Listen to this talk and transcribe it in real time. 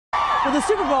Well, the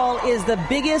Super Bowl is the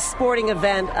biggest sporting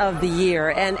event of the year,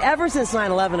 and ever since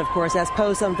 9/11, of course, has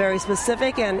posed some very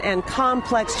specific and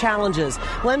complex challenges.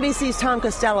 Well, NBC's Tom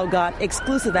Costello got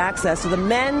exclusive access to the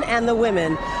men and the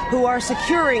women who are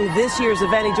securing this year's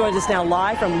event. He joins us now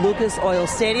live from Lucas Oil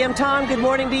Stadium. Tom, good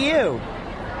morning to you.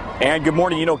 And good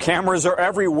morning. You know, cameras are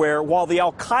everywhere. While the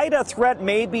al-Qaeda threat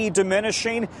may be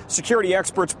diminishing, security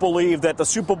experts believe that the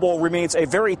Super Bowl remains a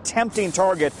very tempting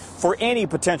target for any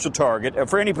potential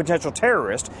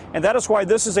terrorist. And that is why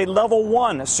this is a level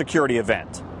 1 security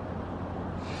event.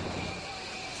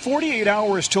 48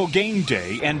 hours till game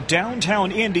day, and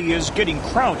downtown Indy is getting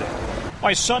crowded.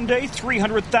 By Sunday,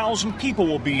 300,000 people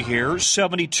will be here,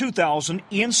 72,000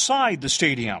 inside the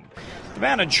stadium. The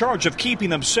man in charge of keeping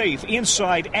them safe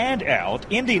inside and out,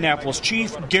 Indianapolis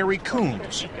Chief Gary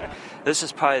Coons. This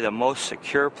is probably the most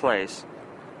secure place,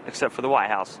 except for the White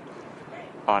House,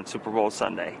 on Super Bowl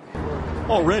Sunday.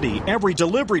 Already, every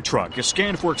delivery truck is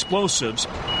scanned for explosives,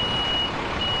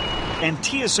 and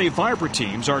TSA Viper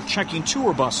teams are checking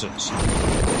tour buses.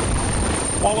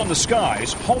 While in the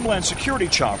skies, Homeland Security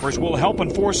choppers will help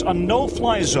enforce a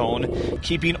no-fly zone,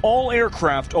 keeping all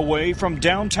aircraft away from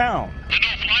downtown. The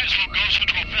no-fly zone goes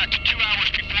into effect 2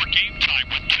 hours before game time,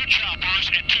 with 2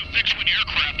 choppers and 2 fixed-wing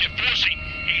aircraft enforcing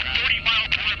a 30-mile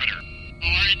perimeter.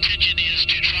 Our intention is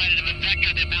to try to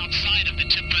vector them outside of the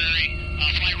temporary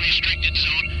flight-restricted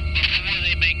zone before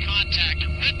they make contact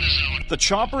with the zone. The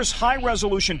choppers'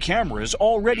 high-resolution cameras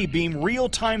already beam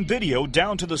real-time video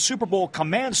down to the Super Bowl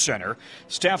Command Center,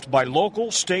 staffed by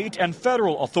local, state, and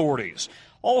federal authorities.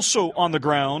 Also on the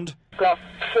ground,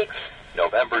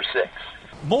 November 6th.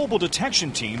 Mobile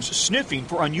detection teams sniffing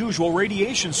for unusual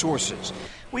radiation sources.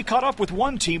 We caught up with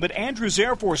one team at Andrews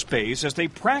Air Force Base as they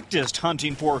practiced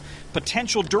hunting for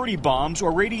potential dirty bombs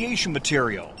or radiation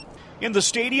material. In the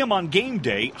stadium on game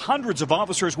day, hundreds of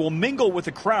officers will mingle with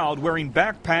the crowd wearing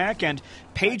backpack and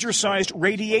pager-sized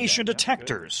radiation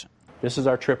detectors. This is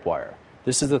our tripwire.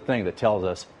 This is the thing that tells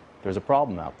us there's a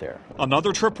problem out there.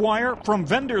 Another tripwire? From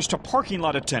vendors to parking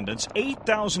lot attendants,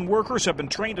 8,000 workers have been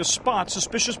trained to spot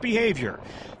suspicious behavior.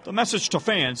 The message to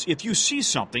fans, if you see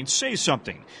something, say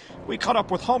something. We caught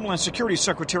up with Homeland Security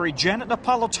Secretary Janet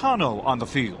Napolitano on the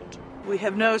field. We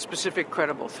have no specific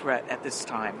credible threat at this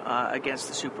time against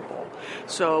the Super Bowl.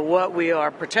 So what we are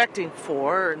protecting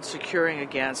for and securing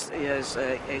against is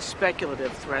a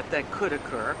speculative threat that could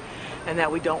occur and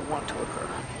that we don't want to occur.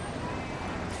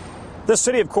 This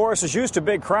city, of course, is used to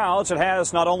big crowds. It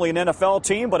has not only an NFL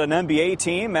team, but an NBA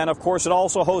team. And, of course, it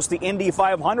also hosts the Indy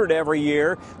 500 every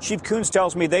year. Chief Coons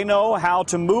tells me they know how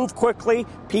to move quickly,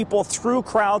 people through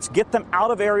crowds, get them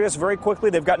out of areas very quickly.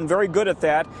 They've gotten very good at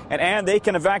that. And they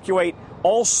can evacuate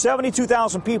all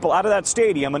 72,000 people out of that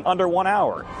stadium in under 1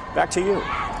 hour. Back to you.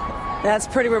 That's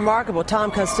pretty remarkable.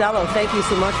 Tom Costello, thank you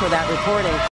so much for that reporting.